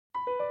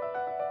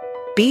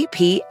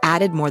BP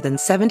added more than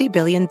 $70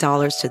 billion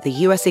to the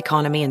U.S.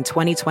 economy in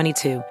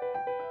 2022.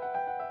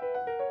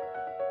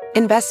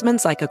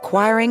 Investments like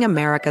acquiring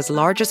America's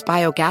largest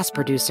biogas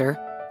producer,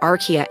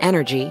 Archaea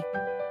Energy,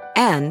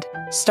 and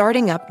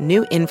starting up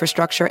new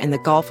infrastructure in the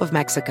Gulf of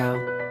Mexico.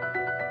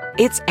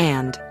 It's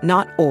and,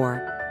 not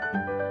or.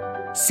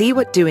 See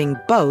what doing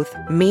both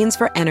means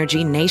for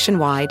energy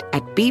nationwide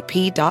at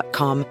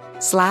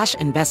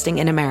bp.com/investing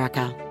in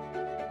America.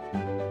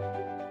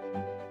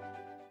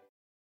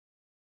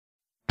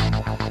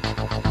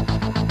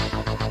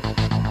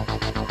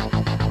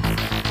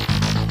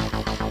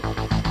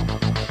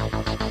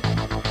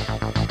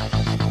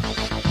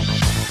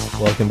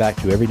 Welcome back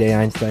to Everyday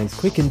Einstein's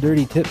quick and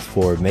dirty tips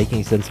for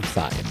making sense of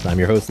science. I'm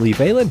your host, Lee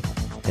Phelan,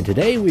 and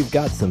today we've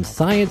got some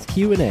science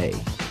Q&A.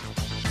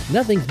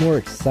 Nothing's more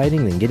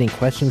exciting than getting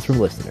questions from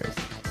listeners.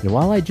 And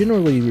while I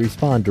generally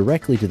respond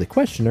directly to the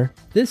questioner,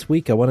 this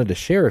week I wanted to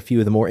share a few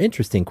of the more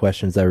interesting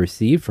questions I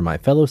received from my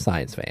fellow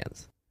science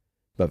fans.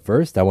 But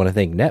first, I want to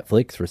thank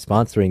Netflix for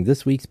sponsoring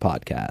this week's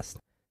podcast.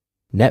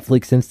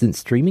 Netflix Instant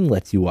Streaming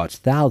lets you watch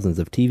thousands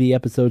of TV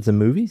episodes and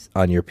movies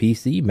on your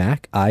PC,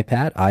 Mac,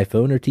 iPad,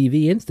 iPhone, or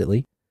TV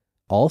instantly,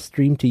 all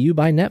streamed to you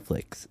by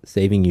Netflix,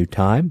 saving you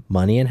time,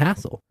 money, and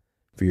hassle.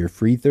 For your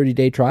free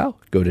 30-day trial,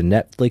 go to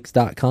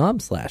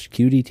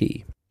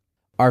netflix.com/QDT.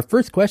 Our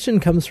first question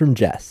comes from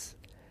Jess.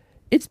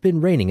 It's been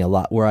raining a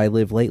lot where I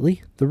live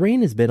lately. The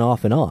rain has been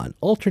off and on,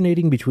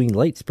 alternating between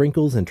light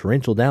sprinkles and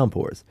torrential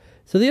downpours.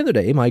 So the other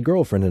day, my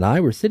girlfriend and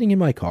I were sitting in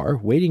my car,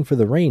 waiting for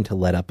the rain to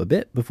let up a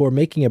bit before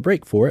making a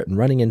break for it and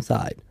running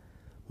inside.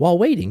 While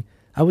waiting,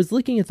 I was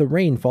looking at the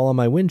rain fall on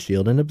my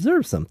windshield and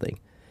observed something.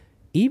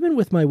 Even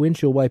with my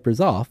windshield wipers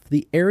off,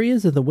 the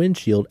areas of the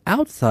windshield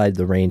outside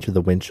the range of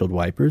the windshield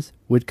wipers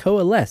would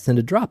coalesce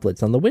into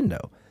droplets on the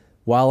window,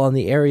 while on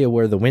the area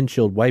where the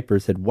windshield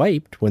wipers had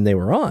wiped when they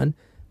were on,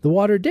 the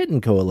water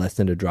didn't coalesce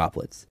into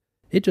droplets.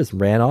 It just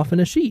ran off in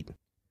a sheet.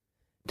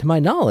 To my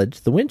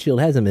knowledge, the windshield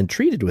hasn't been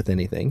treated with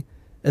anything,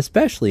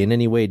 especially in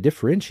any way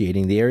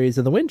differentiating the areas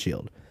of the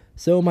windshield.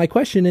 So my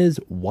question is,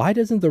 why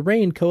doesn't the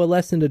rain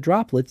coalesce into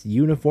droplets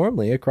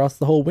uniformly across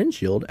the whole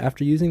windshield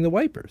after using the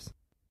wipers?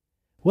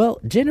 Well,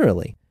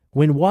 generally,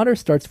 when water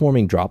starts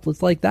forming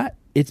droplets like that,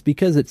 it's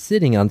because it's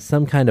sitting on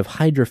some kind of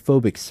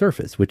hydrophobic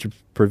surface, which is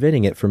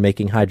preventing it from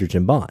making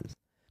hydrogen bonds.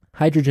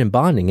 Hydrogen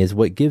bonding is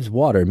what gives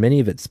water many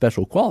of its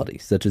special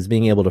qualities, such as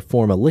being able to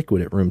form a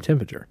liquid at room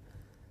temperature.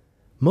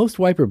 Most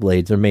wiper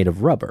blades are made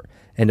of rubber,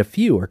 and a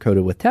few are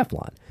coated with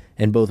Teflon,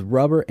 and both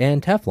rubber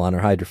and Teflon are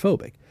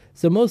hydrophobic,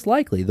 so most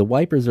likely the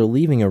wipers are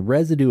leaving a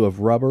residue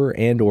of rubber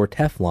and or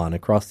Teflon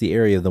across the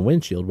area of the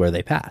windshield where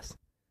they pass.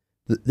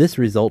 This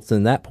results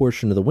in that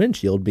portion of the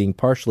windshield being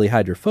partially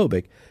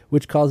hydrophobic,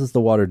 which causes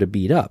the water to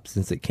bead up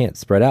since it can't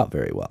spread out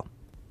very well.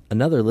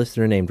 Another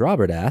listener named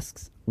Robert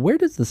asks, where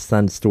does the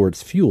sun store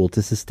its fuel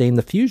to sustain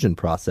the fusion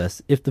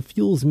process if the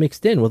fuel's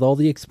mixed in with all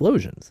the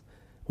explosions?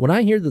 When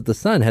I hear that the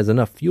sun has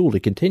enough fuel to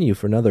continue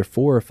for another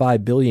 4 or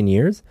 5 billion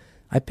years,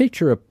 I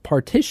picture a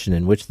partition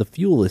in which the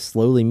fuel is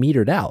slowly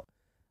metered out.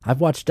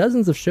 I've watched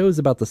dozens of shows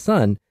about the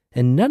sun,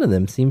 and none of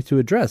them seems to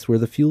address where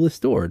the fuel is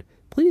stored.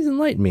 Please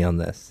enlighten me on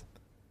this.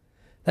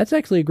 That's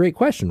actually a great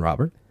question,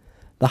 Robert.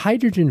 The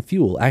hydrogen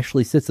fuel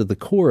actually sits at the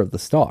core of the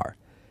star.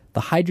 The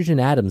hydrogen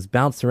atoms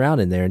bounce around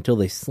in there until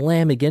they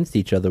slam against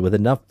each other with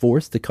enough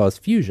force to cause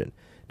fusion,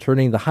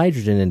 turning the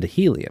hydrogen into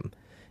helium.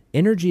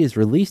 Energy is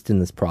released in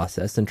this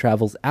process and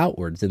travels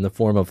outwards in the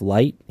form of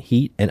light,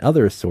 heat, and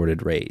other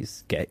assorted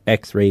rays,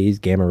 X-rays,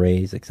 gamma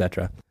rays,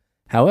 etc.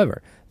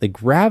 However, the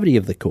gravity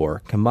of the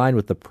core, combined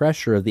with the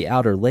pressure of the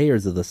outer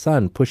layers of the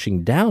sun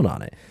pushing down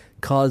on it,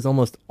 cause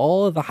almost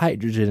all of the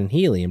hydrogen and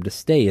helium to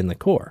stay in the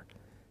core.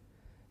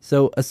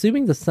 So,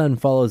 assuming the sun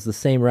follows the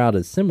same route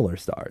as similar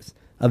stars,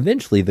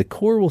 eventually the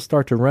core will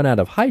start to run out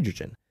of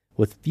hydrogen,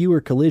 with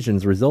fewer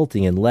collisions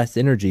resulting in less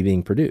energy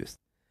being produced.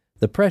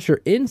 The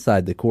pressure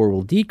inside the core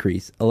will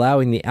decrease,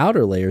 allowing the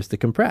outer layers to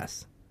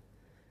compress.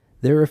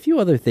 There are a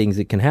few other things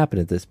that can happen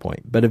at this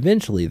point, but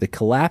eventually the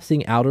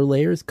collapsing outer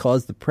layers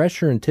cause the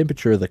pressure and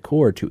temperature of the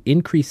core to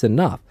increase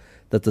enough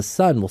that the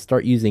sun will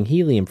start using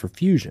helium for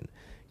fusion,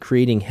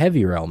 creating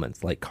heavier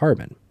elements like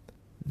carbon.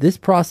 This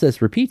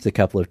process repeats a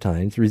couple of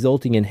times,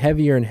 resulting in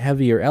heavier and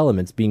heavier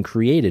elements being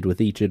created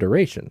with each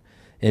iteration,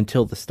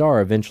 until the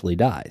star eventually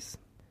dies.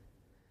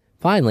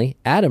 Finally,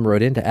 Adam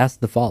wrote in to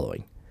ask the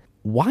following.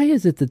 Why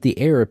is it that the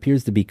air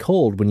appears to be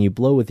cold when you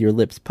blow with your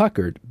lips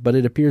puckered, but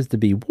it appears to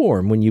be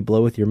warm when you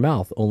blow with your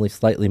mouth only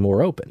slightly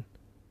more open?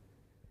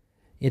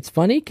 It's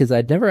funny because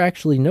I'd never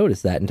actually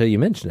noticed that until you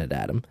mentioned it,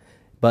 Adam.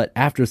 But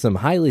after some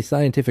highly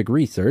scientific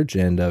research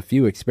and a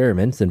few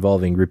experiments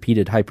involving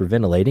repeated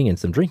hyperventilating and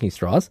some drinking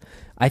straws,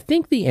 I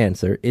think the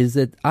answer is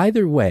that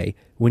either way,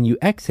 when you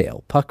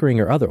exhale, puckering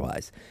or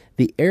otherwise,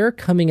 the air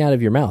coming out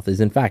of your mouth is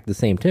in fact the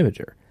same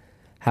temperature.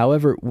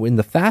 However, when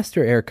the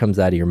faster air comes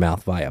out of your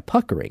mouth via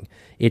puckering,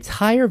 its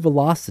higher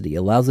velocity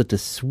allows it to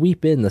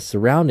sweep in the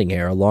surrounding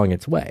air along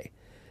its way.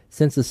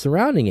 Since the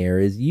surrounding air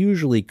is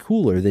usually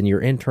cooler than your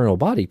internal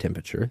body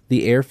temperature,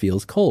 the air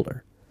feels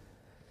colder.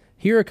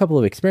 Here are a couple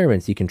of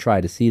experiments you can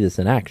try to see this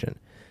in action.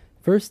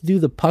 First, do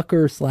the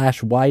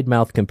pucker/wide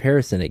mouth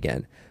comparison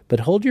again, but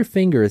hold your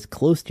finger as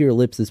close to your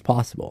lips as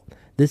possible.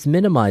 This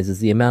minimizes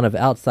the amount of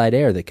outside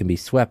air that can be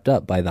swept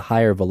up by the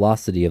higher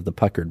velocity of the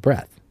puckered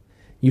breath.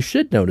 You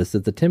should notice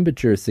that the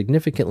temperature is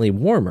significantly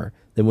warmer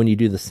than when you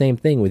do the same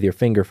thing with your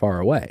finger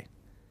far away.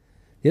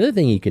 The other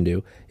thing you can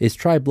do is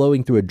try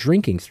blowing through a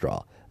drinking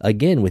straw,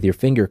 again with your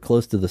finger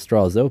close to the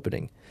straw's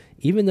opening.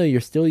 Even though you're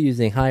still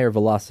using higher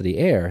velocity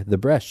air, the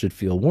breath should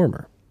feel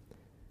warmer.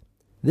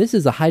 This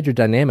is a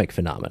hydrodynamic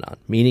phenomenon,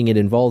 meaning it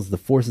involves the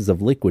forces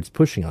of liquids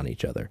pushing on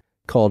each other,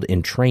 called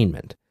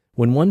entrainment.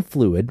 When one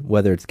fluid,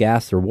 whether it's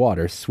gas or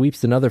water,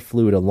 sweeps another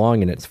fluid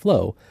along in its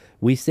flow,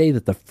 we say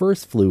that the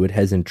first fluid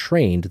has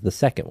entrained the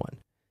second one.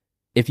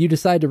 If you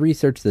decide to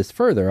research this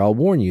further, I'll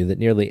warn you that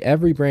nearly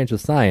every branch of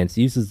science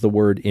uses the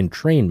word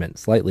entrainment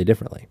slightly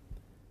differently.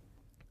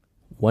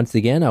 Once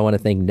again, I want to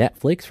thank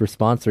Netflix for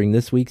sponsoring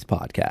this week's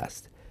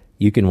podcast.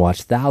 You can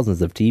watch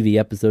thousands of TV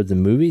episodes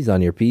and movies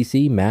on your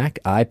PC, Mac,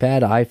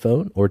 iPad,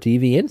 iPhone, or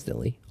TV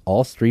instantly,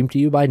 all streamed to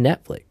you by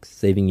Netflix,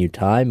 saving you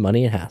time,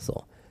 money, and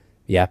hassle.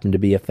 If you happen to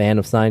be a fan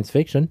of science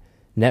fiction,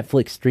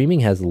 Netflix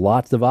streaming has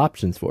lots of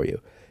options for you.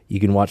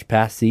 You can watch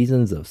past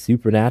seasons of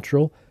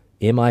Supernatural,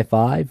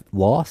 MI5,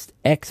 Lost,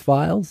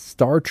 X-Files,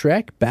 Star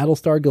Trek,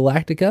 Battlestar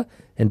Galactica,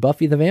 and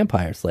Buffy the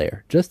Vampire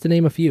Slayer, just to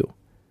name a few.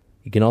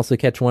 You can also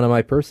catch one of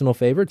my personal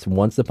favorites,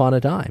 Once Upon a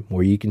Time,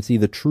 where you can see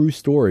the true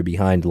story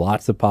behind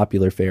lots of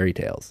popular fairy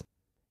tales.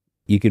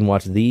 You can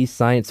watch these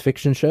science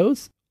fiction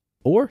shows,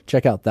 or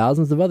check out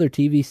thousands of other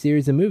TV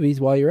series and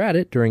movies while you're at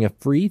it during a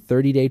free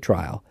 30-day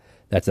trial.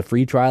 That's a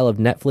free trial of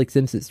Netflix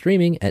Instant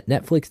Streaming at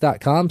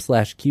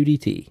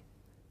netflix.com/QDT.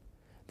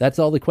 That's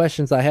all the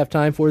questions I have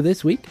time for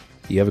this week.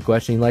 If you have a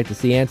question you'd like to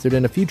see answered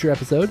in a future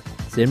episode,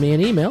 send me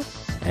an email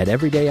at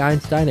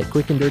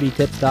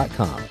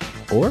everydayeinstein@quickanddirtytips.com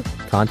or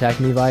contact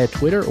me via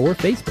Twitter or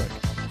Facebook.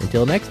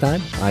 Until next time,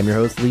 I'm your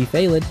host Lee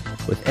Phelan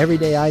with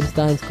Everyday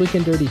Einstein's Quick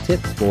and Dirty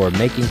Tips for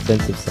making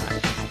sense of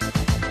science.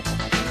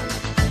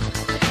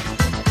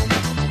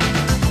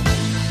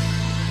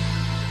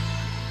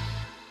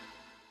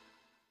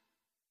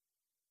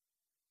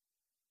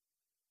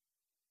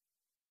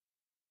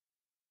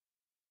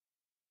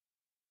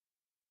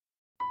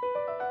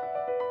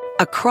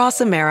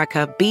 Across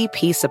America,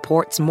 BP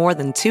supports more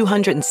than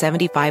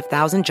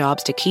 275,000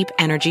 jobs to keep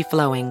energy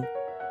flowing.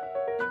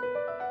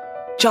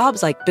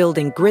 Jobs like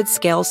building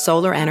grid-scale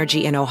solar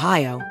energy in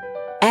Ohio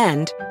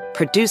and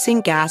producing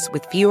gas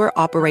with fewer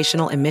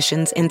operational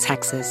emissions in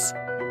Texas.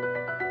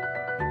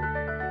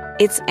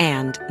 It's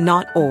and,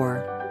 not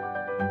or.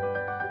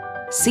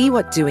 See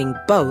what doing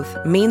both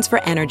means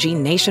for energy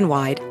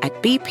nationwide at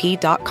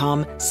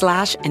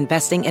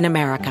bp.com/investing in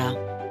America.